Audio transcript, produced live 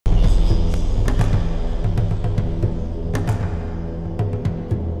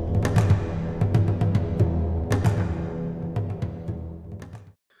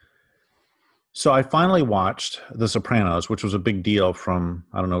So I finally watched The Sopranos, which was a big deal from,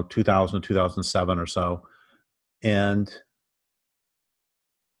 I don't know, 2000 to 2007 or so. And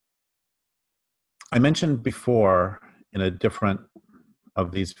I mentioned before in a different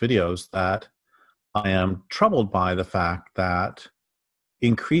of these videos that I am troubled by the fact that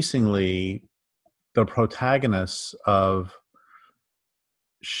increasingly the protagonists of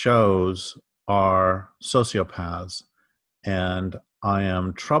shows are sociopaths. And I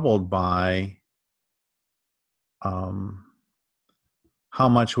am troubled by um, how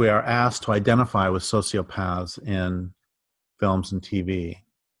much we are asked to identify with sociopaths in films and TV.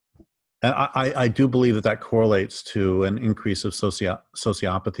 And I do believe that that correlates to an increase of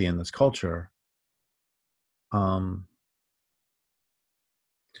sociopathy in this culture. I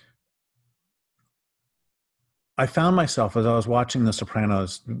found myself, as I was watching The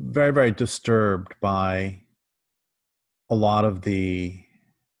Sopranos, very, very disturbed by a lot of the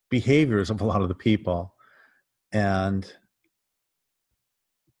behaviors of a lot of the people. And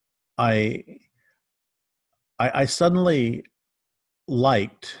I suddenly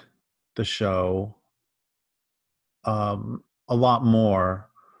liked the show a lot more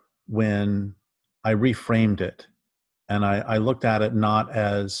when I reframed it. And I looked at it not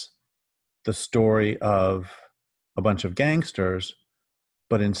as the story of a bunch of gangsters,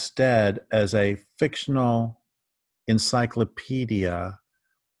 but instead as a fictional encyclopedia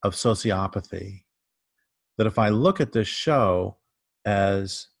of sociopathy. That if I look at this show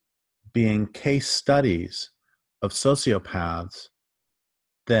as being case studies of sociopaths,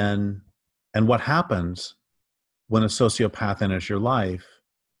 then, and what happens when a sociopath enters your life,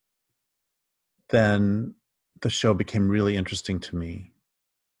 then the show became really interesting to me.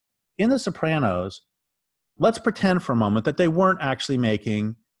 In The Sopranos, let's pretend for a moment that they weren't actually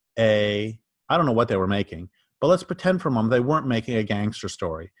making I don't know what they were making, but let's pretend for a moment they weren't making a gangster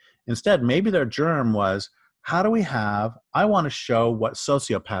story. Instead, maybe their germ was, I want to show what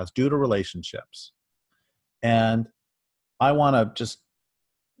sociopaths do to relationships. And I want to just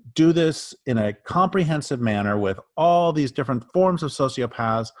do this in a comprehensive manner with all these different forms of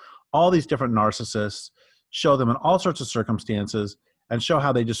sociopaths, all these different narcissists, show them in all sorts of circumstances, and show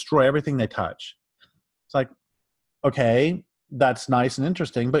how they destroy everything they touch. It's like, okay, that's nice and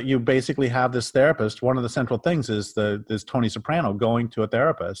interesting, but you basically have this therapist. One of the central things is this Tony Soprano going to a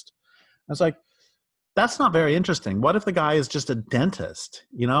therapist. And it's like, that's not very interesting. What if the guy is just a dentist?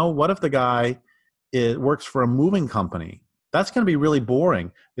 You know, what if the guy works for a moving company? That's going to be really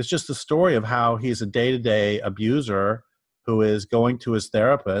boring. It's just the story of how he's a day-to-day abuser who is going to his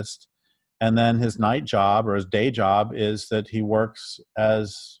therapist, and then his night job or his day job is that he works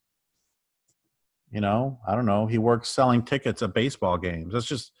as, I don't know, he works selling tickets at baseball games. That's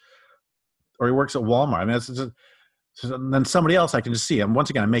just, or he works at Walmart. I mean, it's just, so then somebody else I can just see. And once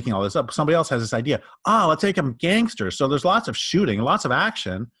again, I'm making all this up. Somebody else has this idea. Let's take them gangsters. So there's lots of shooting, lots of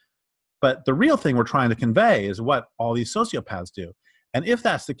action. But the real thing we're trying to convey is what all these sociopaths do. And if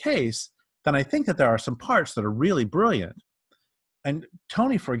that's the case, then I think that there are some parts that are really brilliant. And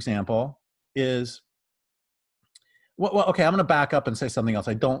Tony, for example, is, well, okay, I'm going to back up and say something else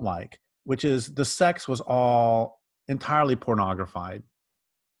I don't like, which is the sex was all entirely pornographied.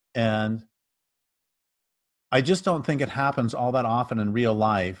 And I just don't think it happens all that often in real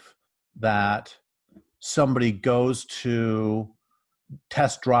life that somebody goes to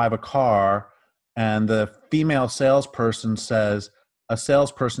test drive a car and the female salesperson says a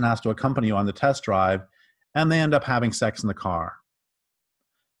salesperson has to accompany you on the test drive, and they end up having sex in the car.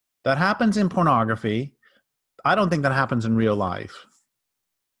 That happens in pornography. I don't think that happens in real life.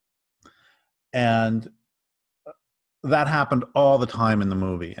 And that happened all the time in the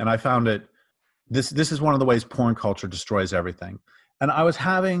movie. And I found it, this is one of the ways porn culture destroys everything. And I was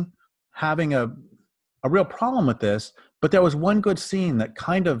having a real problem with this, but there was one good scene that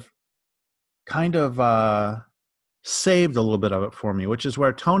kind of saved a little bit of it for me, which is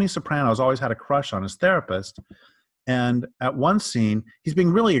where Tony Soprano's always had a crush on his therapist. And at one scene, he's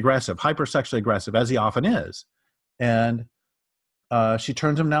being really aggressive, hypersexually aggressive, as he often is. And she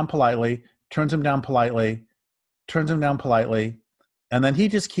turns him down politely, and then he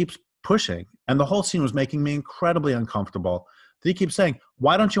just keeps pushing. And the whole scene was making me incredibly uncomfortable. He keeps saying,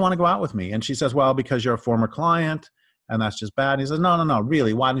 why don't you want to go out with me? And she says, well, because you're a former client, and that's just bad. And he says, no,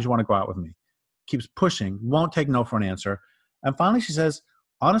 really, why don't you want to go out with me? Keeps pushing, won't take no for an answer. And finally she says,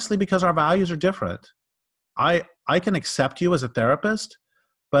 honestly, because our values are different. I can accept you as a therapist,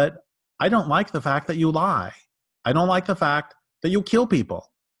 but I don't like the fact that you lie. I don't like the fact that you kill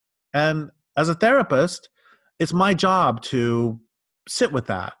people. And as a therapist, it's my job to sit with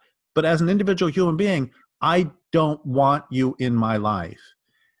that. But as an individual human being, I don't want you in my life.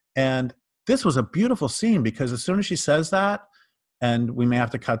 And this was a beautiful scene, because as soon as she says that, and we may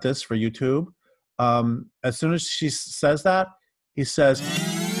have to cut this for YouTube, as soon as she says that, he says,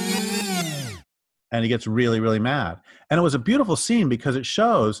 and he gets really, really mad. And it was a beautiful scene because it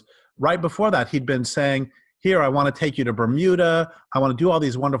shows right before that he'd been saying, here, I want to take you to Bermuda. I want to do all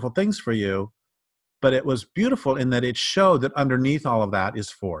these wonderful things for you. But it was beautiful in that it showed that underneath all of that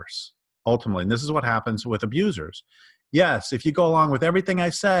is force, ultimately. And this is what happens with abusers. Yes, if you go along with everything I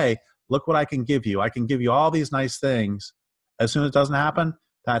say, look what I can give you. I can give you all these nice things. As soon as it doesn't happen,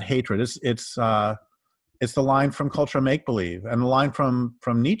 that hatred. It's the line from Culture Make Believe, and the line from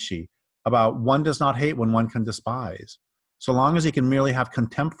Nietzsche about one does not hate when one can despise. So long as he can merely have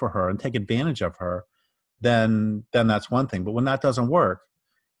contempt for her and take advantage of her, then that's one thing. But when that doesn't work,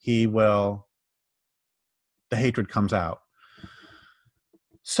 the hatred comes out.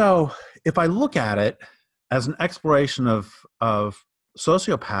 So if I look at it as an exploration of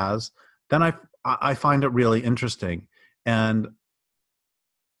sociopaths, then I find it really interesting. And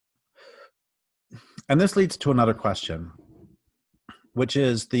this leads to another question, which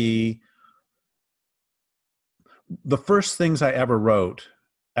is the first things I ever wrote,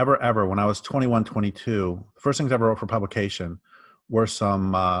 ever, when I was 21, 22, the first things I ever wrote for publication were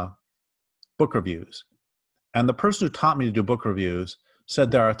some book reviews. And the person who taught me to do book reviews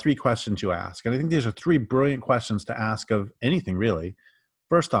said there are 3 questions you ask. And I think these are 3 brilliant questions to ask of anything, really.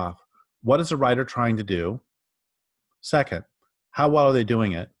 First off, what is a writer trying to do? Second, how well are they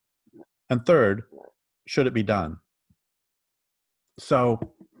doing it? And third, should it be done? So,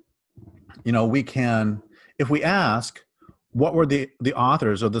 we can, if we ask, what were the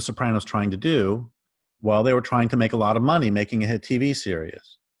authors of The Sopranos trying to do? Well, they were trying to make a lot of money making a hit TV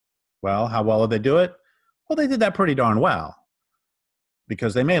series. Well, how well did they do it? Well, they did that pretty darn well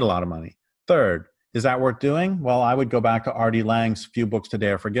because they made a lot of money. Third, is that worth doing? Well, I would go back to R.D. Laing's Few Books Today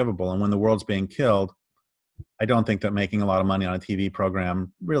Are Forgivable. And when the world's being killed, I don't think that making a lot of money on a TV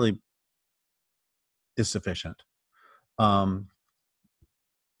program really is sufficient.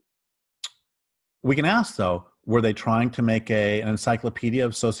 We can ask, though, were they trying to make an encyclopedia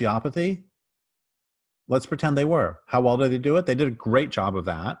of sociopathy? Let's pretend they were. How well did they do it? They did a great job of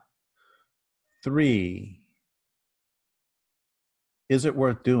that. 3, is it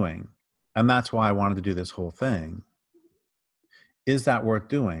worth doing? And that's why I wanted to do this whole thing. Is that worth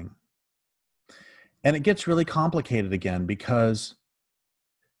doing? And it gets really complicated again, because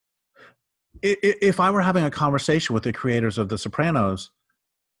if I were having a conversation with the creators of The Sopranos,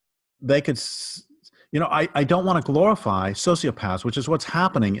 they could, I don't want to glorify sociopaths, which is what's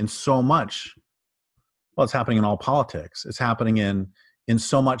happening in so much. Well, it's happening in all politics. It's happening in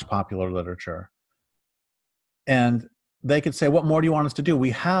so much popular literature. And they could say, what more do you want us to do?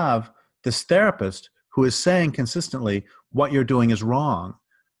 We have this therapist who is saying consistently, what you're doing is wrong.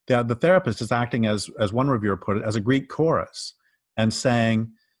 The therapist is acting, as one reviewer put it, as a Greek chorus, and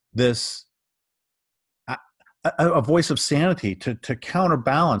saying this, a voice of sanity to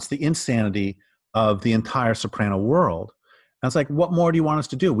counterbalance the insanity of the entire soprano world. And it's like, what more do you want us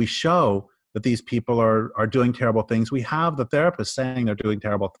to do? We show that these people are doing terrible things. We have the therapist saying they're doing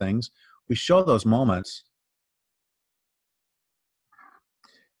terrible things. We show those moments.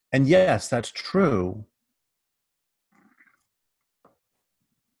 And yes, that's true.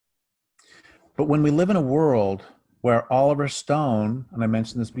 But when we live in a world where Oliver Stone, and I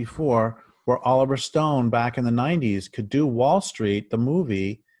mentioned this before, where Oliver Stone back in the 90s could do Wall Street, the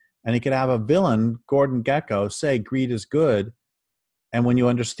movie, and he could have a villain, Gordon Gekko, say greed is good. And when you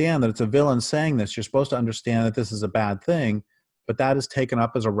understand that it's a villain saying this, you're supposed to understand that this is a bad thing, but that is taken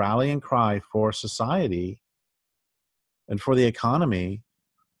up as a rallying cry for society and for the economy,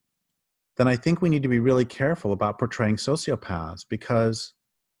 then I think we need to be really careful about portraying sociopaths, because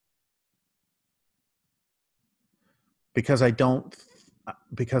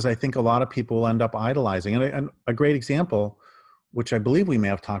I think a lot of people will end up idolizing. And a great example, which I believe we may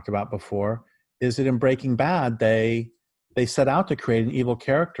have talked about before, is that in Breaking Bad, they set out to create an evil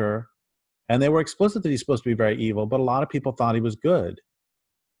character, and they were explicit that he's supposed to be very evil, but a lot of people thought he was good.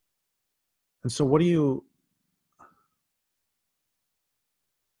 And so what do you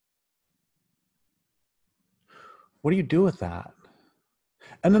do with that?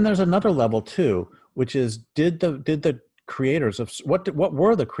 And then there's another level too, which is, did the creators of what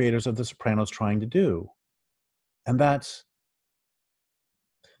were the creators of The Sopranos trying to do? And that's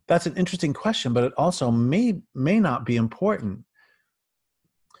an interesting question, but it also may not be important.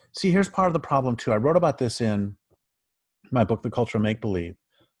 See, here's part of the problem too. I wrote about this in my book, The Culture of Make Believe,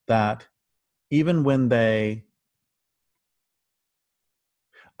 that even when there's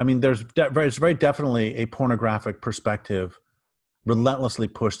very definitely a pornographic perspective relentlessly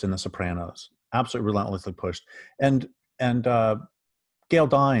pushed in The Sopranos, absolutely relentlessly pushed. And Gail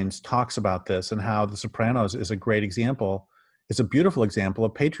Dines talks about this and how The Sopranos is a great example. It's a beautiful example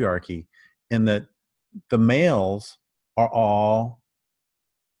of patriarchy in that the males are all.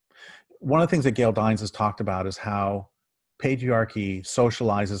 One of the things that Gail Dines has talked about is how patriarchy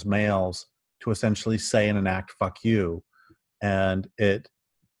socializes males to essentially say and enact "fuck you," and it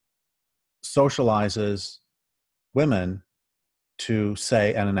socializes women to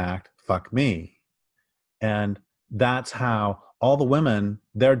say and enact "fuck me." And that's how all the women,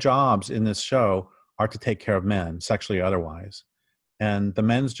 their jobs in this show are to take care of men, sexually or otherwise. And the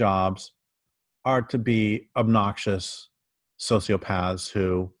men's jobs are to be obnoxious sociopaths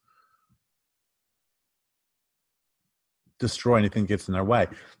who destroy anything that gets in their way.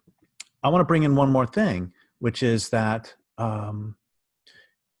 I want to bring in one more thing, which is that, the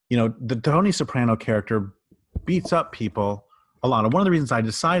Tony Soprano character beats up people a lot. And one of the reasons I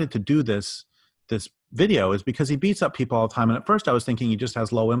decided to do this video is because he beats up people all the time. And at first I was thinking he just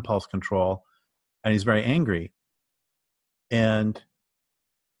has low impulse control and he's very angry. And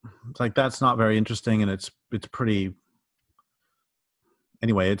it's like, that's not very interesting. And it's pretty,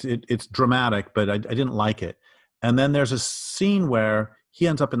 anyway, it's dramatic, but I didn't like it. And then there's a scene where he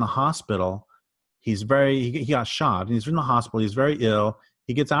ends up in the hospital. He got shot and he's in the hospital. He's very ill.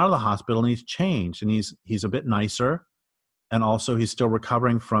 He gets out of the hospital and he's changed and he's a bit nicer. And also he's still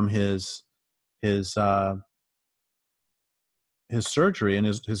recovering from his surgery and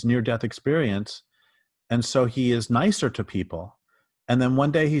his near-death experience. And so he is nicer to people. And then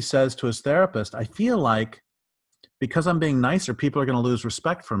one day he says to his therapist, I feel like because I'm being nicer, people are going to lose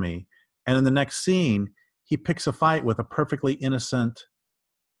respect for me. And in the next scene, he picks a fight with a perfectly innocent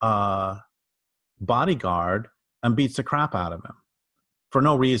bodyguard and beats the crap out of him for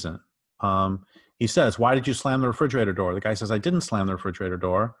no reason. He says, why did you slam the refrigerator door? The guy says, I didn't slam the refrigerator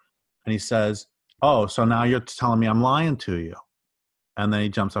door. And he says, oh, so now you're telling me I'm lying to you. And then he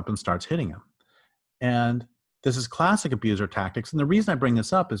jumps up and starts hitting him. And this is classic abuser tactics. And the reason I bring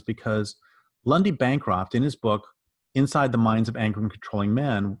this up is because Lundy Bancroft, in his book, Inside the Minds of Angry and Controlling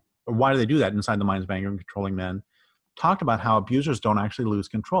Men, or Why Do They Do That? Inside the Minds of Angry and Controlling Men, talked about how abusers don't actually lose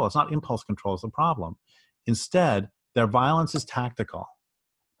control. It's not impulse control is the problem. Instead, their violence is tactical.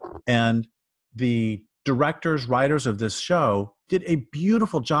 And the directors, writers of this show did a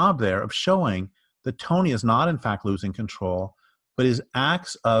beautiful job there of showing that Tony is not in fact losing control, but his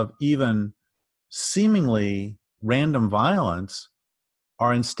acts of even seemingly random violence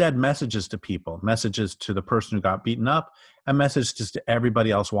are instead messages to people, messages to the person who got beaten up, and messages to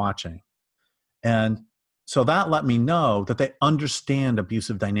everybody else watching. And so that let me know that they understand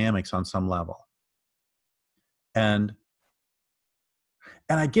abusive dynamics on some level. And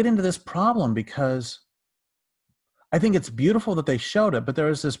I get into this problem because I think it's beautiful that they showed it, but there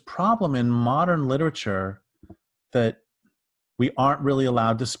is this problem in modern literature that we aren't really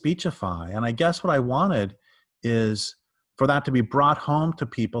allowed to speechify. And I guess what I wanted is for that to be brought home to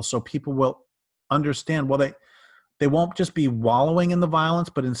people so people will understand, well, they won't just be wallowing in the violence,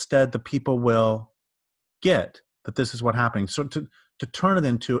 but instead the people will get that this is what's happening. So to turn it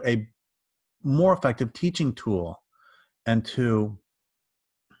into a more effective teaching tool and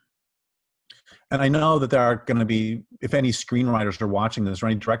I know that there are going to be, if any screenwriters are watching this or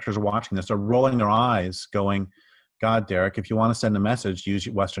any directors are watching this, they're rolling their eyes going, God, Derrick, if you want to send a message, use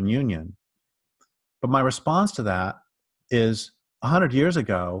Western Union. But my response to that is 100 years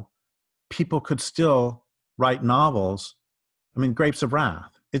ago, people could still write novels. I mean, Grapes of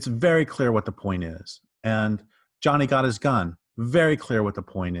Wrath, it's very clear what the point is. And Johnny Got His Gun, very clear what the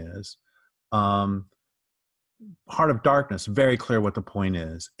point is. Heart of Darkness, very clear what the point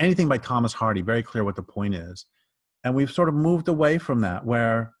is. Anything by Thomas Hardy, very clear what the point is. And we've sort of moved away from that,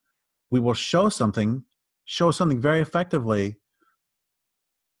 where we will show something very effectively,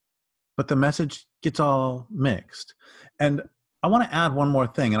 but the message gets all mixed. And I want to add one more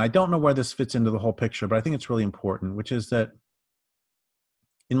thing, and I don't know where this fits into the whole picture, but I think it's really important, which is that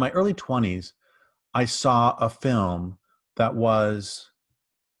in my early 20s, I saw a film that was,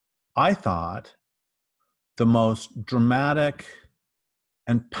 I thought, the most dramatic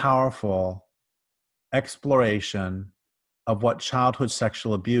and powerful exploration of what childhood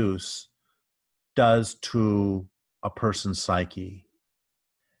sexual abuse does to a person's psyche.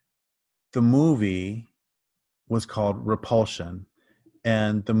 The movie was called Repulsion,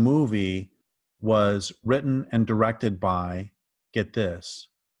 and the movie was written and directed by, get this,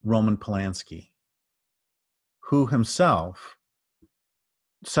 Roman Polanski, who himself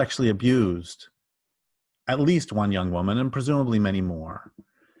sexually abused at least one young woman and presumably many more.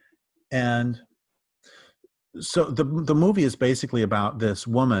 And So the movie is basically about this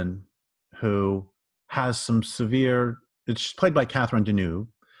woman who has some severe. It's played by Catherine Deneuve,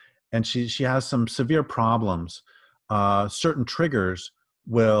 and she has some severe problems. Certain triggers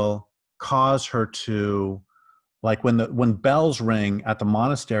will cause her to, like when bells ring at the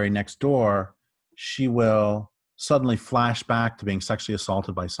monastery next door, she will suddenly flash back to being sexually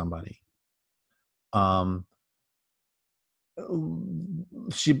assaulted by somebody. Um,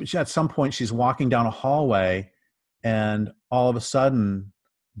 she at some point she's walking down a hallway, and all of a sudden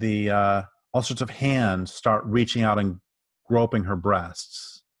the all sorts of hands start reaching out and groping her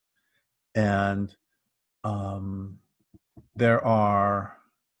breasts, and there are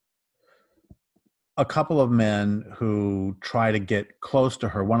a couple of men who try to get close to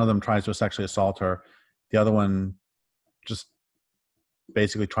her. One of them tries to sexually assault her. The other one just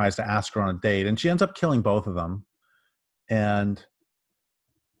basically tries to ask her on a date, and she ends up killing both of them. And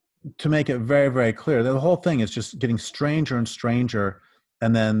to make it very, very clear, the whole thing is just getting stranger and stranger.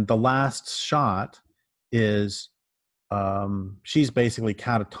 And then the last shot is she's basically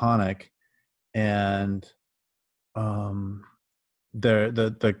catatonic, and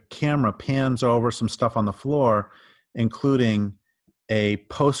the camera pans over some stuff on the floor, including a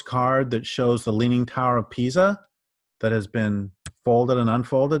postcard that shows the Leaning Tower of Pisa that has been folded and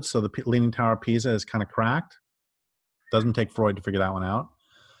unfolded. So the Leaning Tower of Pisa is kind of cracked. Doesn't take Freud to figure that one out.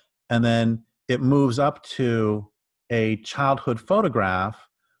 And then it moves up to a childhood photograph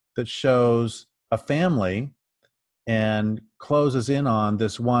that shows a family and closes in on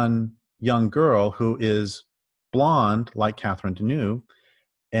this one young girl who is blonde, like Catherine Deneuve,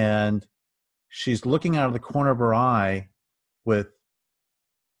 and she's looking out of the corner of her eye with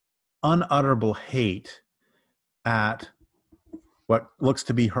unutterable hate at what looks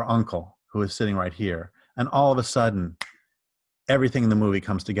to be her uncle, who is sitting right here. And all of a sudden, everything in the movie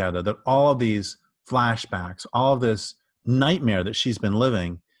comes together, that all of these flashbacks, all of this nightmare that she's been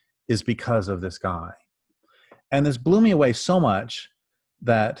living is because of this guy. And this blew me away so much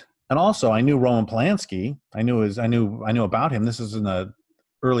that, and also I knew Roman Polanski. I knew about him. This is in the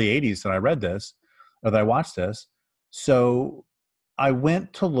early 80s that I read this, or that I watched this. So I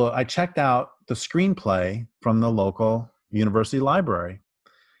went to look, I checked out the screenplay from the local university library.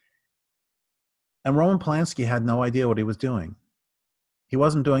 And Roman Polanski had no idea what he was doing. He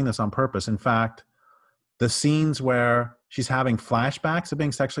wasn't doing this on purpose. In fact, the scenes where she's having flashbacks of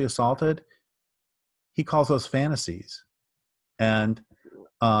being sexually assaulted, he calls those fantasies. And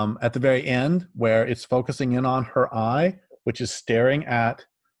at the very end, where it's focusing in on her eye, which is staring at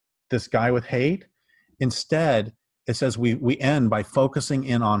this guy with hate, instead, it says we end by focusing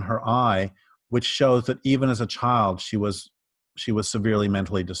in on her eye, which shows that even as a child, she was severely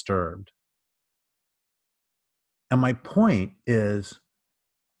mentally disturbed. And my point is,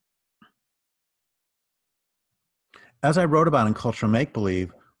 as I wrote about in Cultural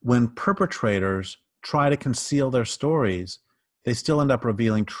Make-Believe, when perpetrators try to conceal their stories, they still end up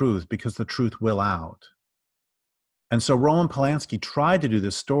revealing truth because the truth will out. And so Roman Polanski tried to do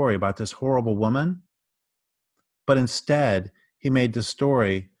this story about this horrible woman, but instead he made this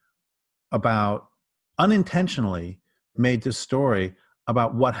story about, unintentionally made this story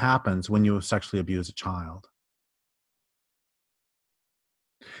about what happens when you sexually abuse a child.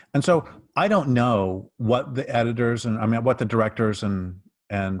 And so I don't know what the editors and what the directors and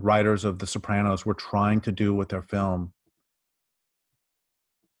writers of The Sopranos were trying to do with their film.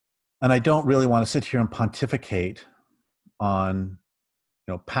 And I don't really want to sit here and pontificate on,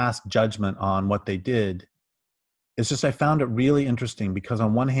 pass judgment on what they did. It's just I found it really interesting because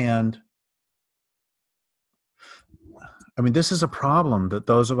on one hand, this is a problem that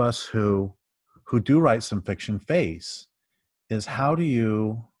those of us who do write some fiction face, is how do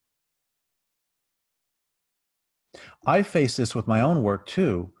you... I face this with my own work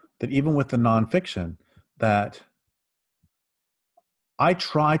too, that even with the nonfiction, that I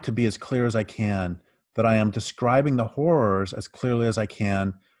try to be as clear as I can, that I am describing the horrors as clearly as I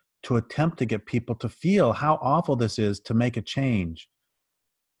can to attempt to get people to feel how awful this is, to make a change.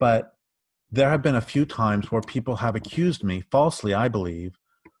 But there have been a few times where people have accused me, falsely I believe,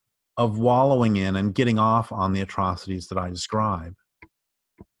 of wallowing in and getting off on the atrocities that I describe.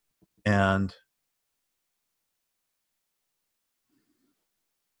 And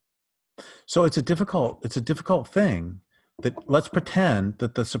so it's a difficult thing. That let's pretend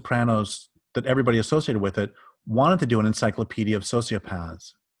that The Sopranos, that everybody associated with it, wanted to do an encyclopedia of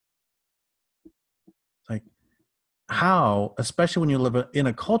sociopaths. Like, how, especially when you live in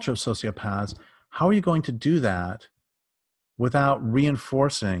a culture of sociopaths, how are you going to do that without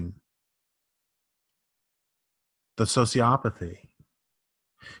reinforcing the sociopathy?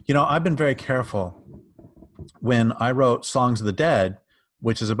 I've been very careful when I wrote Songs of the Dead,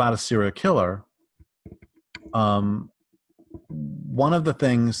 which is about a serial killer, one of the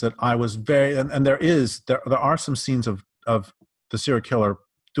things that I was very, and there are some scenes of the serial killer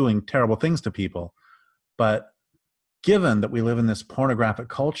doing terrible things to people, but given that we live in this pornographic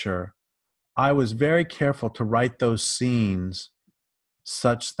culture, I was very careful to write those scenes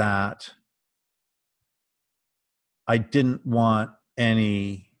such that I didn't want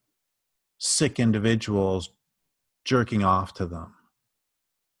any sick individuals jerking off to them.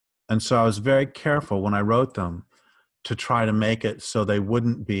 And so I was very careful when I wrote them to try to make it so they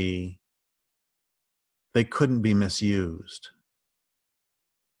couldn't be misused.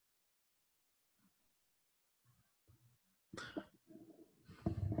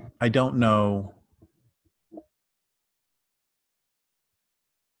 I don't know.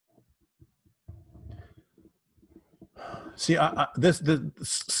 See,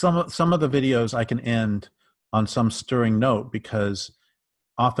 some of the videos I can end on some stirring note, because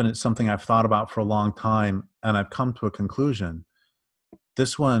often it's something I've thought about for a long time and I've come to a conclusion.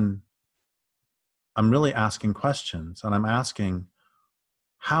 This one, I'm really asking questions, and I'm asking,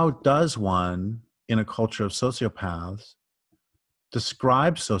 how does one in a culture of sociopaths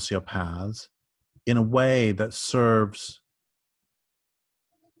describe sociopaths in a way that serves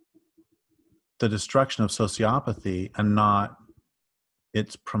the destruction of sociopathy and not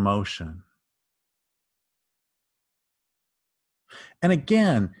its promotion? And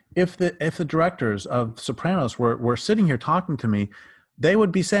again, if the directors of Sopranos were sitting here talking to me, they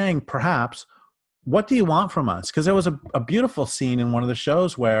would be saying, perhaps, what do you want from us? Because there was a beautiful scene in one of the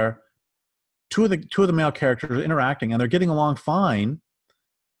shows where two of the male characters are interacting and they're getting along fine,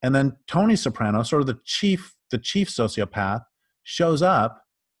 and then Tony Soprano, sort of the chief sociopath, shows up,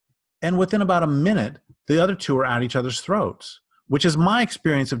 and within about a minute, the other two are at each other's throats, which is my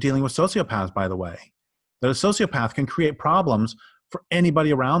experience of dealing with sociopaths, by the way, that a sociopath can create problems for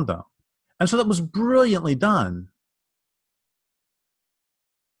anybody around them. And so that was brilliantly done.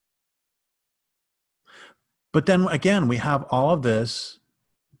 But then again, we have all of this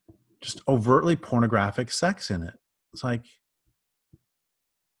just overtly pornographic sex in it. It's like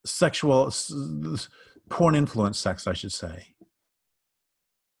sexual, porn influence sex, I should say.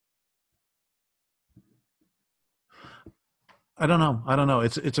 I don't know.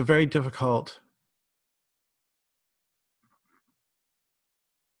 It's a very difficult.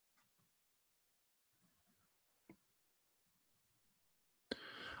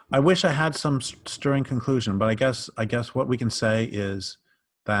 I wish I had some stirring conclusion, but I guess what we can say is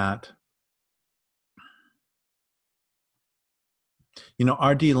that,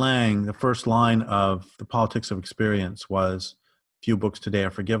 R.D. Laing, the first line of The Politics of Experience was, "Few books today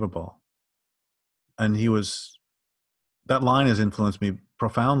are forgivable." And that line has influenced me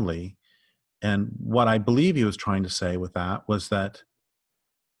profoundly. And what I believe he was trying to say with that was that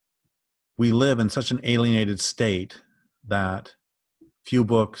we live in such an alienated state that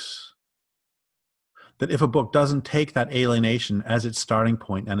that if a book doesn't take that alienation as its starting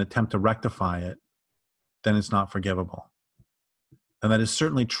point and attempt to rectify it, then it's not forgivable. And that is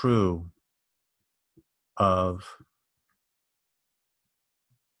certainly true of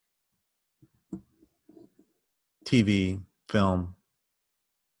TV, film.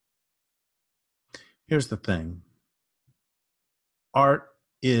 Here's the thing. Art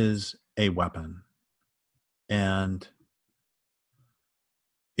is a weapon, and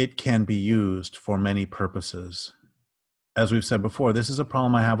it can be used for many purposes. As we've said before, this is a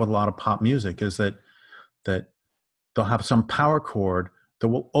problem I have with a lot of pop music, is that they'll have some power chord that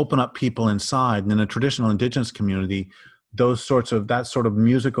will open up people inside. And in a traditional indigenous community, that sort of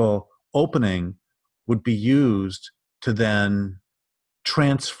musical opening would be used to then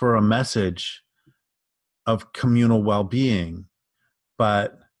transfer a message of communal well-being.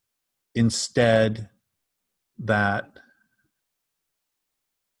 But instead, that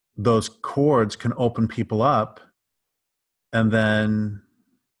those chords can open people up and then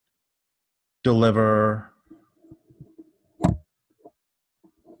deliver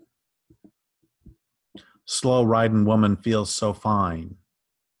 "Slow Riding Woman Feels So Fine,"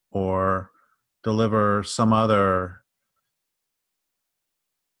 or deliver some other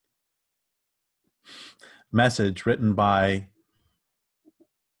message written by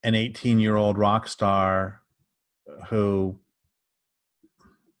an 18-year-old rock star who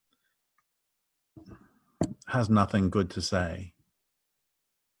has nothing good to say.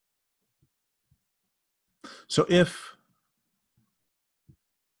 So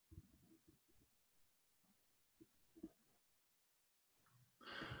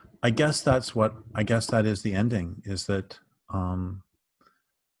I guess that is the ending, is that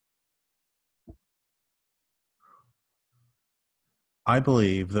I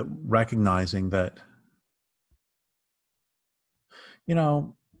believe that recognizing that,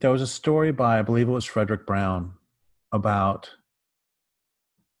 there was a story by, I believe it was Frederick Brown, about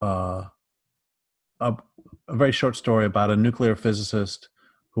uh, a, a very short story about a nuclear physicist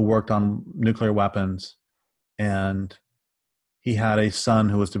who worked on nuclear weapons, and he had a son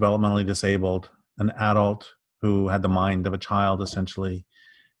who was developmentally disabled, an adult who had the mind of a child, essentially,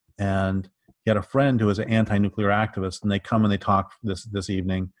 and he had a friend who was an anti-nuclear activist, and they come and they talk this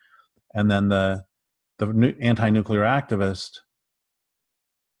evening, and then the anti-nuclear activist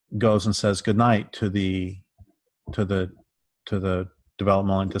goes and says goodnight to the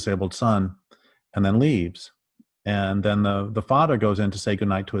developmentally disabled son, and then leaves. And then the father goes in to say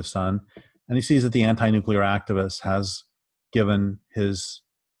goodnight to his son, and he sees that the anti-nuclear activist has given his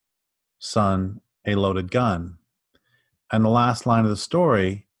son a loaded gun. And the last line of the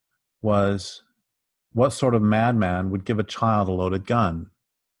story was, what sort of madman would give a child a loaded gun?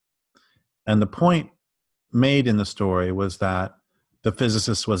 And the point made in the story was that the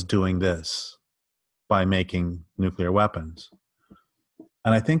physicist was doing this by making nuclear weapons.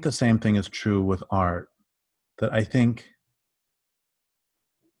 And I think the same thing is true with art, that I think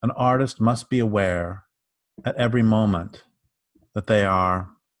an artist must be aware at every moment that they are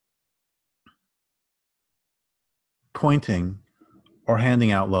pointing or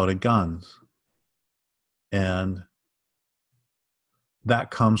handing out loaded guns. And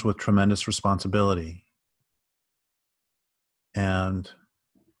that comes with tremendous responsibility. And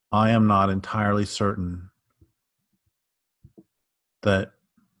I am not entirely certain that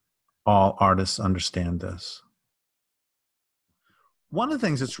all artists understand this. One of the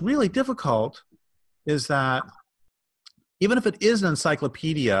things that's really difficult is that even if it is an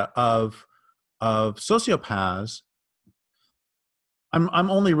encyclopedia of sociopaths,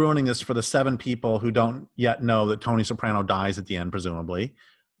 I'm only ruining this for the 7 people who don't yet know that Tony Soprano dies at the end, presumably,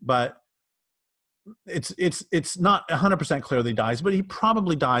 but it's not 100% clear that he dies, but he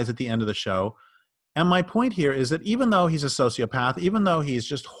probably dies at the end of the show. And my point here is that even though he's a sociopath, even though he's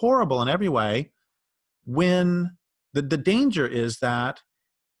just horrible in every way, when the danger is that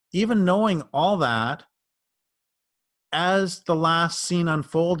even knowing all that, as the last scene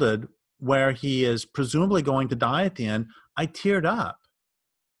unfolded, where he is presumably going to die at the end, I teared up.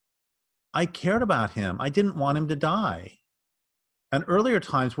 I cared about him. I didn't want him to die. And earlier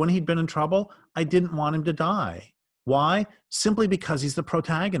times when he'd been in trouble, I didn't want him to die. Why? Simply because he's the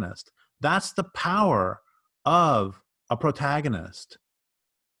protagonist. That's the power of a protagonist.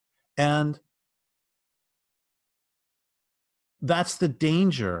 And that's the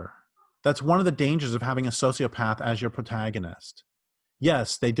danger. That's one of the dangers of having a sociopath as your protagonist.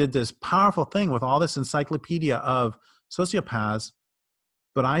 Yes, they did this powerful thing with all this encyclopedia of sociopaths,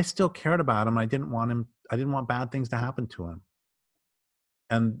 but I still cared about him. I didn't want bad things to happen to him.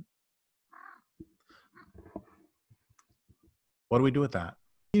 And what do we do with that?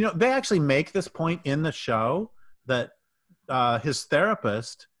 They actually make this point in the show that his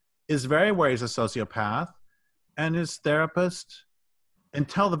therapist is very aware he's a sociopath, and his therapist,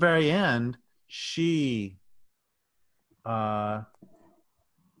 until the very end, she likes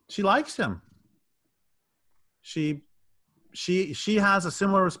him. She has a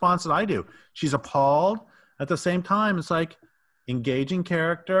similar response that I do. She's appalled. At the same time, it's like engaging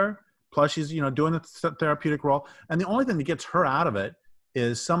character. Plus, she's doing the therapeutic role. And the only thing that gets her out of it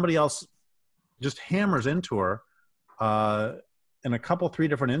is somebody else just hammers into her in a couple, 3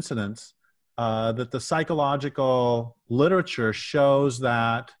 different incidents that the psychological literature shows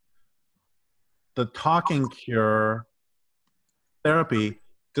that the talking cure therapy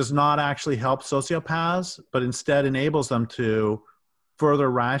does not actually help sociopaths, but instead enables them to further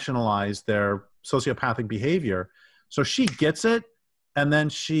rationalize their sociopathic behavior. So she gets it, and then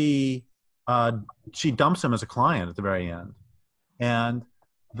she dumps him as a client at the very end. And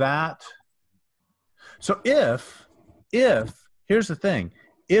that, so if here's the thing,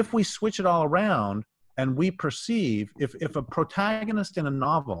 if we switch it all around and we perceive, if a protagonist in a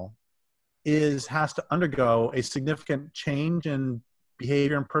novel has to undergo a significant change in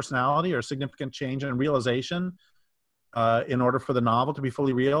behavior and personality, or a significant change in realization in order for the novel to be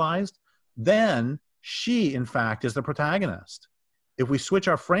fully realized, then she, in fact, is the protagonist. If we switch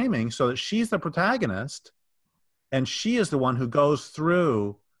our framing so that she's the protagonist and she is the one who goes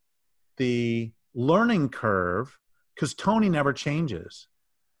through the learning curve, because Tony never changes,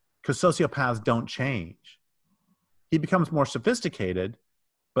 because sociopaths don't change. He becomes more sophisticated,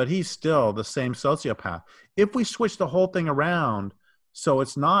 but he's still the same sociopath. If we switch the whole thing around so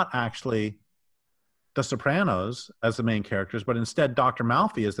it's not actually the Sopranos as the main characters, but instead Dr.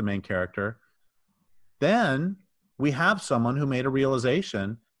 Malfi is the main character, then we have someone who made a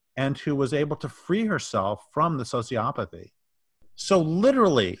realization and who was able to free herself from the sociopathy. So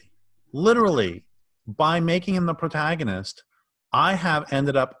literally, by making him the protagonist, I have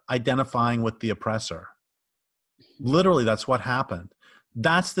ended up identifying with the oppressor. Literally, that's what happened.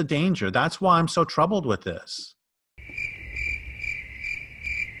 That's the danger. That's why I'm so troubled with this.